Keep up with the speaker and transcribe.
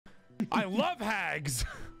I love hags.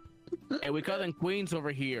 Hey, we call them queens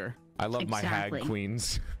over here. I love my hag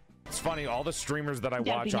queens. It's funny, all the streamers that I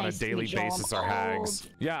watch on a daily basis are hags.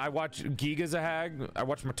 Yeah, I watch GEEGA's a hag. I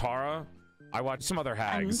watch Matara. I watch some other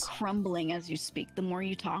hags. I'm crumbling as you speak. The more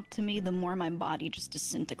you talk to me, the more my body just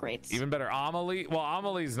disintegrates. Even better, Amelie. Well,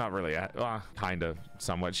 Amelie's not really, kind of,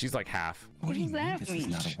 somewhat. She's like half. What does that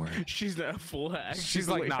mean? This is not a word. She's not a full hag. She's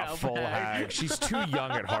like not full hag. She's too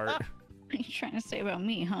young at heart. What are you trying to say about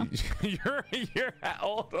me, huh? You're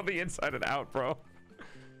old on the inside and out, bro.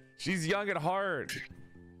 She's young at heart.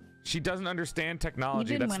 She doesn't understand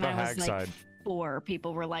technology. Even That's when the I hag was, side. 4,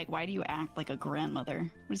 people were like, why do you act like a grandmother?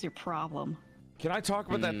 What is your problem? Can I talk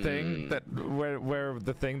about that thing that where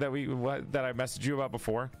the thing that that I messaged you about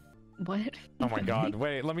before? What? Oh my god,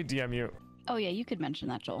 wait, let me DM you. Oh yeah, you could mention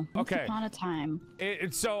that, Joel. Okay. Once upon a time.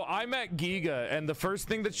 So I met GEEGA, and the first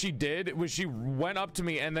thing that she did was she went up to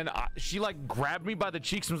me, and then she like grabbed me by the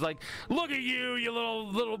cheeks and was like, "Look at you, you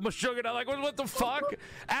little mashuggah!" I'm like, what the fuck?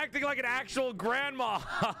 Acting like an actual grandma.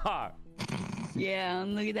 Yeah,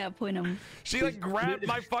 look at that point. She like grabbed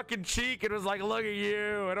my fucking cheek and was like, "Look at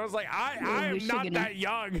you," and I was like, "I am not that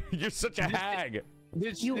young. You're such a hag."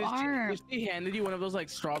 Did she handed you one of those like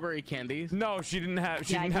strawberry candies? No, she didn't have.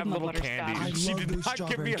 She didn't have little candies. She did not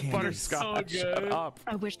give me a butterscotch. Shut up.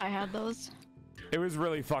 I wish I had those. It was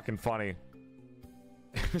really fucking funny.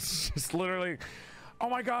 It's just literally, oh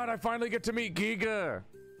my god, I finally get to meet GEEGA,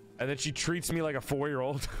 and then she treats me like a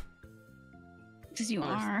 4-year-old. Because you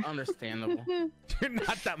are. Understandable. You're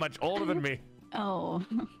not that much older than me. Oh,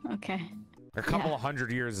 okay. A couple of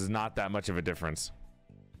 100 years is not that much of a difference.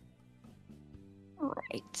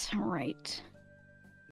 Right, right.